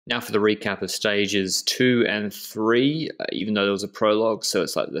Now for the recap of stages 2 and 3, even though there was a prologue, so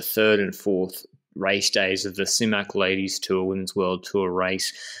it's like the third and fourth race days of the Simac Ladies Tour Women's World Tour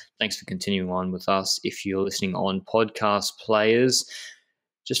race. Thanks for continuing on with us. If you're listening on podcast players,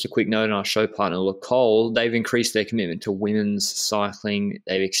 just a quick note on our show partner, LaCole. They've increased their commitment to women's cycling.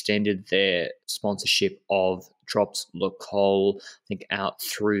 They've extended their sponsorship of Drops LaCole, I think, out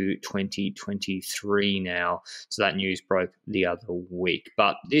through 2023 now. So that news broke the other week.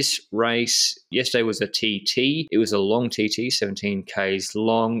 But this race, yesterday was a TT. It was a long TT, 17Ks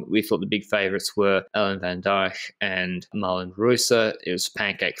long. We thought the big favourites were Ellen van Dijk and Marlen Reusser. It was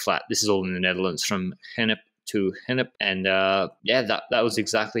pancake flat. This is all in the Netherlands from Hennep to Hennep, and that was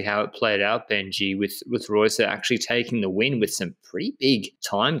exactly how it played out, Benji, with Reusser actually taking the win with some pretty big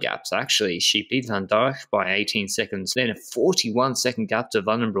time gaps. Actually, she beat Van Dijk by 18 seconds, then a 41-second gap to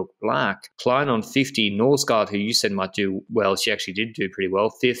Vandenbroek Black. Klein on 50, Norsgaard, who you said might do well, she actually did do pretty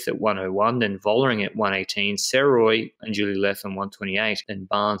well, 5th at 101, then Vollering at 118, Seroy and Julie Leth on 128, then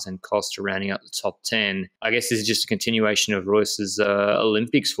Barnes and Costa rounding out the top 10. I guess this is just a continuation of Reusser's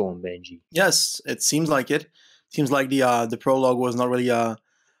Olympics form, Benji. Yes, it seems like it. Seems like the prologue was not really a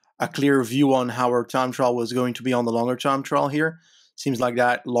clear view on how her time trial was going to be on the longer time trial here. Seems like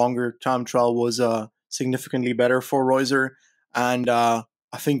that longer time trial was significantly better for Reusser. And I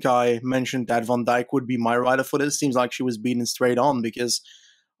think I mentioned that Van Dijk would be my rider for this. Seems like she was beaten straight on, because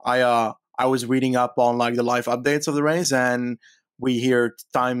I was reading up on like the live updates of the race, and we hear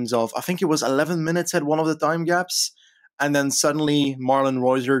times of, I think it was 11 minutes at one of the time gaps. And then suddenly Marlen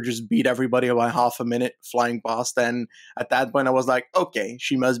Reusser just beat everybody by half a minute flying past. And at that point I was like, okay,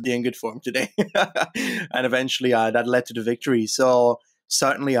 she must be in good form today. And eventually that led to the victory. So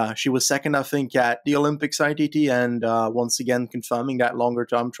certainly she was second, I think, at the Olympics ITT. And once again, confirming that longer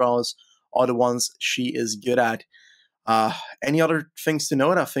time trials are the ones she is good at. Any other things to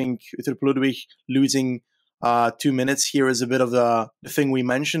note? I think Uter Ludwig losing 2 minutes here is a bit of the thing we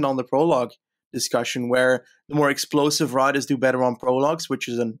mentioned on the prologue discussion, where the more explosive riders do better on prologues, which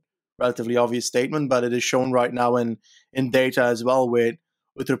is a relatively obvious statement, but it is shown right now in data as well, with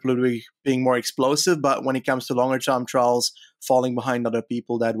Uter Ludwig being more explosive, but when it comes to longer time trials, falling behind other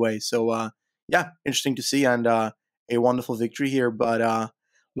people that way. So interesting to see, and a wonderful victory here. But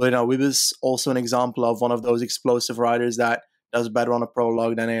Lorena Wiebes, also an example of one of those explosive riders that does better on a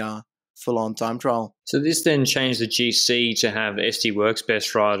prologue than a full-on time trial. So this then changed the GC to have SD Works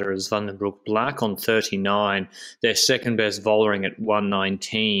best rider as Vandenbroek Black on 39, their second best Vollering at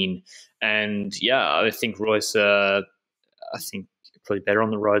 119. And I think Reusser, probably better on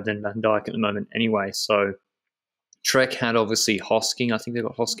the road than Van Dijk at the moment anyway. So Trek had obviously Hosking. I think they've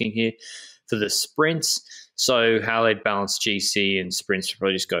got Hosking here for the sprints. So how they'd balance GC and sprints would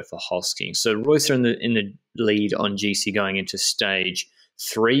probably just go for Hosking. So Reusser in the lead on GC going into stage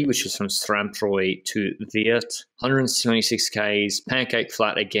 3, which was from Stramproy to Weert, 126 Ks, pancake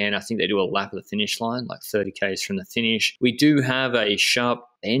flat again. I think they do a lap of the finish line, like 30 Ks from the finish. We do have a sharp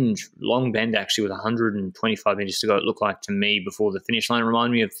bend, long bend actually, with 125 meters to go, it looked like to me, before the finish line.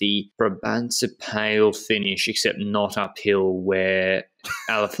 Remind me of the Brabantse Pijl finish, except not uphill, where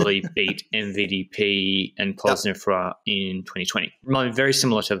Alaphilippe beat MVDP and Cosnefra in 2020. Remind me, very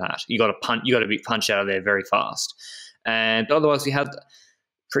similar to that. You got to be punched out of there very fast. And otherwise, we had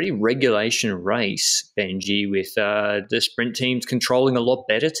pretty regulation race, Benji, with the sprint teams controlling a lot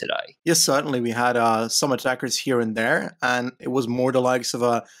better today. Yes, certainly. We had some attackers here and there, and it was more the likes of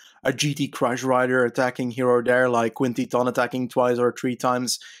a GT Crush rider attacking here or there, like Quinty Ton attacking twice or 3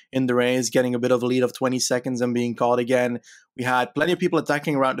 times in the race, getting a bit of a lead of 20 seconds and being caught again. We had plenty of people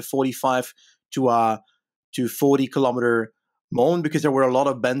attacking around the 45 to 40 kilometer moment, because there were a lot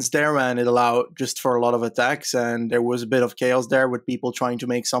of bends there and it allowed just for a lot of attacks, and there was a bit of chaos there with people trying to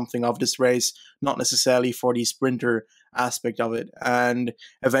make something of this race, not necessarily for the sprinter aspect of it. And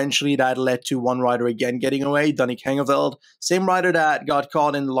eventually that led to one rider again getting away, Danique Hengeveld, same rider that got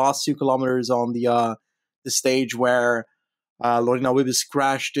caught in the last 2 kilometers on the stage where Lorena Wiebes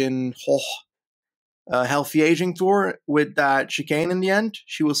crashed in Healthy Aging Tour with that chicane in the end.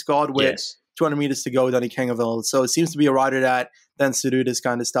 She was caught with 200 meters to go, Danique Hengeveld. So it seems to be a rider that tends to do this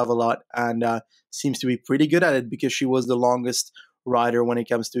kind of stuff a lot, and seems to be pretty good at it, because she was the longest rider when it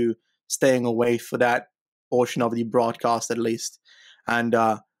comes to staying away for that portion of the broadcast, at least. And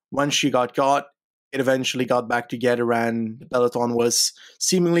when she got caught, it eventually got back together, and the peloton was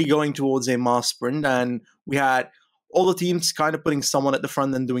seemingly going towards a mass sprint, and we had all the teams kind of putting someone at the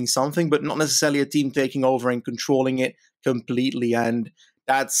front and doing something, but not necessarily a team taking over and controlling it completely. And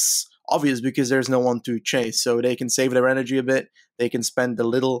that's obvious because there's no one to chase. So they can save their energy a bit. They can spend the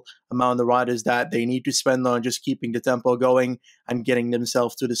little amount of the riders that they need to spend on just keeping the tempo going and getting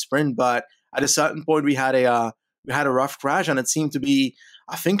themselves to the sprint. But at a certain point, we had a rough crash, and it seemed to be,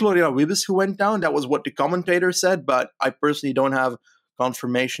 I think, Lorena Wiebes who went down. That was what the commentator said, but I personally don't have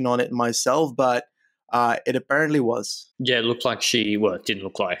confirmation on it myself. But it apparently was. Yeah, it looked like it didn't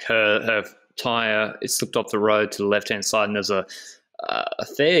look like her tyre, it slipped off the road to the left-hand side, and there's a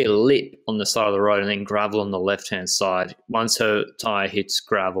fair lip on the side of the road and then gravel on the left-hand side. Once her tyre hits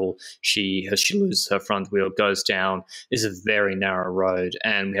gravel, she loses her front wheel, goes down. It's a very narrow road,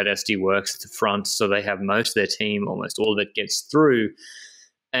 and we had SD Works at the front, so they have most of their team, almost all of it gets through.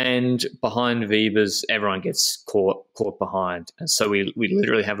 And behind Wiebes, everyone gets caught behind. And so we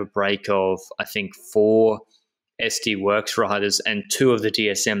literally have a break of, I think, 4 SD Works riders and 2 of the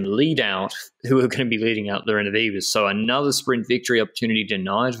DSM lead out who are going to be leading out there in Wiebes. So another sprint victory opportunity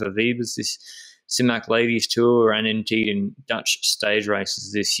denied for Wiebes this Simac Ladies Tour and indeed in Dutch stage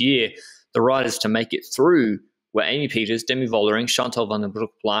races this year. The riders to make it through were Amy Peters, Demi Vollering, Chantal van den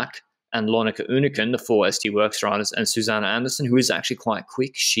Broek-Black, and Lonneke Uneken, the 4 SD Works riders, and Susanna Anderson, who is actually quite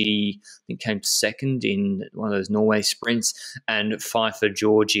quick. She, I think, came second in one of those Norway sprints, and Pfeiffer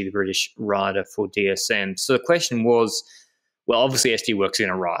Georgie, the British rider for DSM. So the question was, well, obviously SD Works are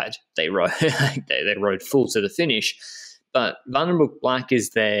going to ride. They rode, they rode full to the finish, but Van den Broek-Black is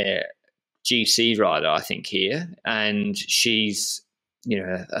their GC rider, I think, here, and she's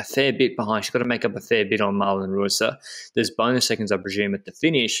a fair bit behind. She's got to make up a fair bit on Marlon Russa. There's bonus seconds, I presume, at the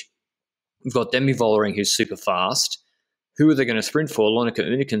finish. We've got Demi Vollering, who's super fast. Who are they going to sprint for? Lonneke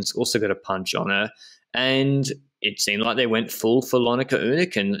Uneken's also got a punch on her. And it seemed like they went full for Lonneke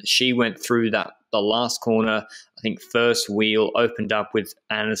Uneken. She went through the last corner. I think first wheel opened up with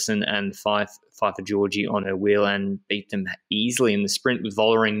Anderson and Pfeiffer Georgie on her wheel and beat them easily in the sprint, with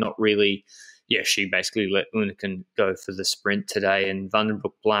Vollering not really. Yeah, she basically let Uneken go for the sprint today. And Van den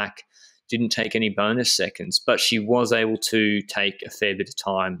Broek-Black didn't take any bonus seconds, but she was able to take a fair bit of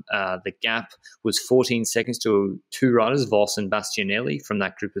time. The gap was 14 seconds to 2 riders, Vos and Bastianelli, from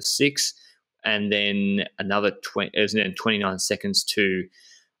that group of 6, and then another 29 seconds to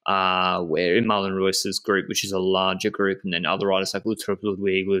where in Marlon Ruisa's group, which is a larger group, and then other riders like Uttrup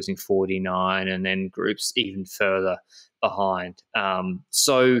Ludwig losing 49, and then groups even further behind.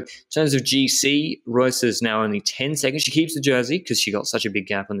 So in terms of GC, Ruisa is now only 10 seconds. She keeps the jersey because she got such a big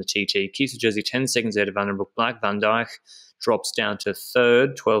gap on the TT. Keeps the jersey 10 seconds ahead of Van den Broek-Black. Van Dijk drops down to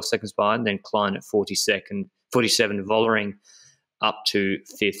 3rd, 12 seconds behind. Then Klein at 47, Vollering up to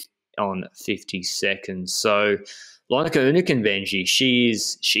 5th on 50 seconds. So Lonneke Uneken, Benji, she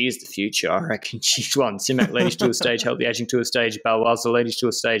is the future. I reckon she's won Simac Ladies Tour stage, Help the Aging Tour stage, Baloise Ladies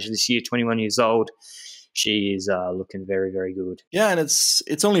Tour stage this year, 21 years old. She is looking very, very good. Yeah, and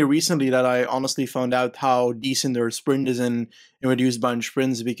it's only recently that I honestly found out how decent her sprint is in reduced bunch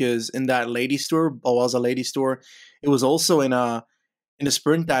sprints, because in that ladies tour, Baloise Ladies Tour, it was also in a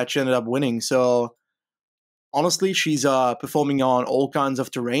sprint that she ended up winning. So honestly, she's performing on all kinds of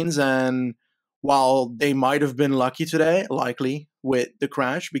terrains, and while they might have been lucky today, likely with the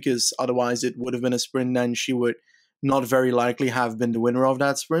crash, because otherwise it would have been a sprint and she would not very likely have been the winner of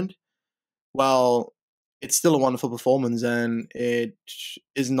that sprint. Well, it's still a wonderful performance, and it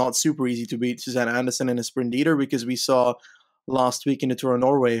is not super easy to beat Susanna Anderson in a sprint either, because we saw last week in the Tour of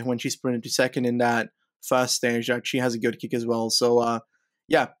Norway when she sprinted to 2nd in that first stage that she has a good kick as well. So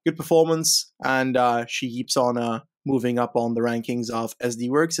yeah, good performance, and she keeps on moving up on the rankings of SD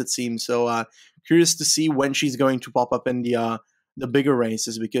Works, it seems. So curious to see when she's going to pop up in the bigger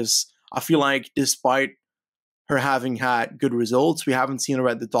races, because I feel like despite her having had good results, we haven't seen her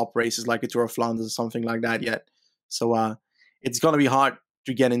at the top races like a Tour of Flanders or something like that yet. So it's going to be hard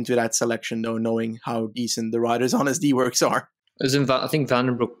to get into that selection, though, knowing how decent the riders on SD Works are. I think Van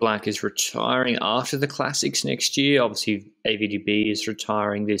den Broek-Black is retiring after the Classics next year. Obviously, AVDB is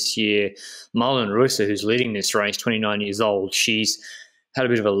retiring this year. Marlon Russa, who's leading this race, 29 years old, she's had a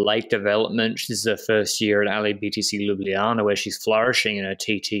bit of a late development. This is her first year at Ali BTC Ljubljana, where she's flourishing and her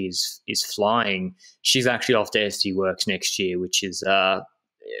TT is flying. She's actually off to SD Works next year, which is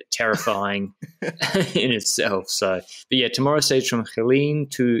terrifying in itself. So, but yeah, tomorrow's stage from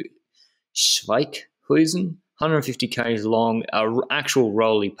Geleen to Schweikhuizen, 150 k's long, actual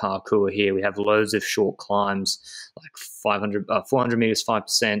rolly parkour here. We have loads of short climbs, like 400 meters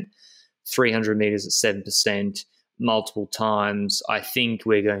 5%, 300 meters at 7%. Multiple times. I think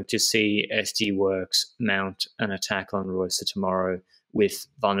we're going to see SD Works mount an attack on Ruisa tomorrow with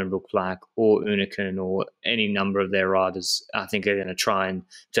Van den Broek-Black or Uneken or any number of their riders. I think they're going to try and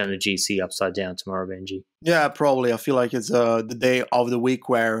turn the GC upside down tomorrow, Benji. Yeah, probably. I feel like it's the day of the week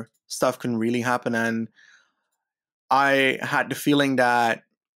where stuff can really happen. And I had the feeling that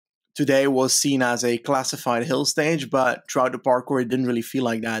today was seen as a classified hill stage, but throughout the parkour, it didn't really feel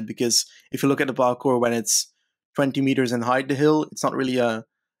like that, because if you look at the parkour when it's 20 meters in height, the hill, it's not really a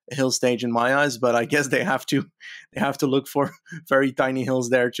hill stage in my eyes. But I guess they have to look for very tiny hills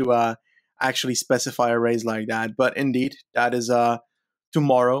there to actually specify a race like that. But indeed, that is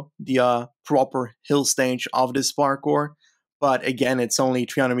tomorrow, the proper hill stage of this parkour. But again, it's only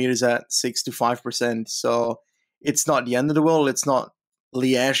 300 meters at 6 to 5%. So it's not the end of the world. It's not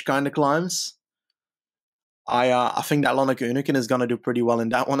Liège kind of climbs. I think that Lonneke Uneken is going to do pretty well in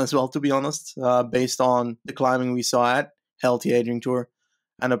that one as well, to be honest, based on the climbing we saw at Healthy Aging Tour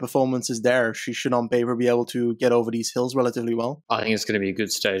and the performances there. She should on paper be able to get over these hills relatively well. I think it's going to be a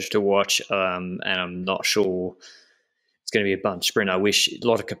good stage to watch, and I'm not sure it's going to be a bunch sprint. I wish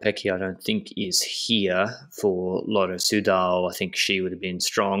Lotte Kopecky, I don't think, is here for Lotte Sudal. I think she would have been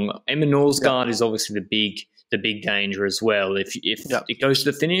strong. Emma Norsgaard is obviously the big danger as well. If it goes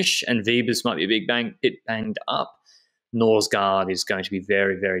to the finish and Wiebes might be a bit banged up, Norsgaard is going to be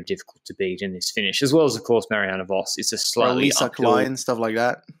very, very difficult to beat in this finish, as well as, of course, Marianne Vos. It's a slightly Lisa uphill. Klein, stuff like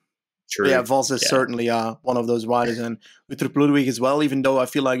that. True. But yeah, Vos is certainly one of those riders. And Utrecht Ludwig as well, even though I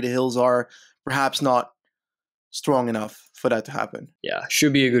feel like the hills are perhaps not strong enough for that to happen. Yeah,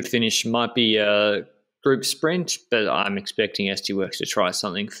 should be a good finish. Might be a group sprint, but I'm expecting ST Works to try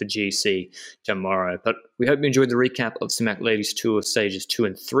something for GC tomorrow. But we hope you enjoyed the recap of Simac Ladies Tour stages 2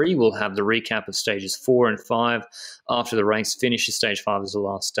 and 3. We'll have the recap of stages 4 and 5 after the race finishes. Stage 5 is the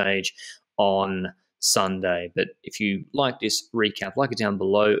last stage on Sunday. But if you like this recap, like it down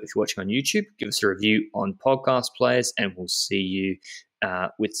below. If you're watching on YouTube, give us a review on podcast players, and we'll see you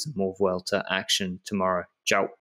with some more Vuelta action tomorrow. Ciao.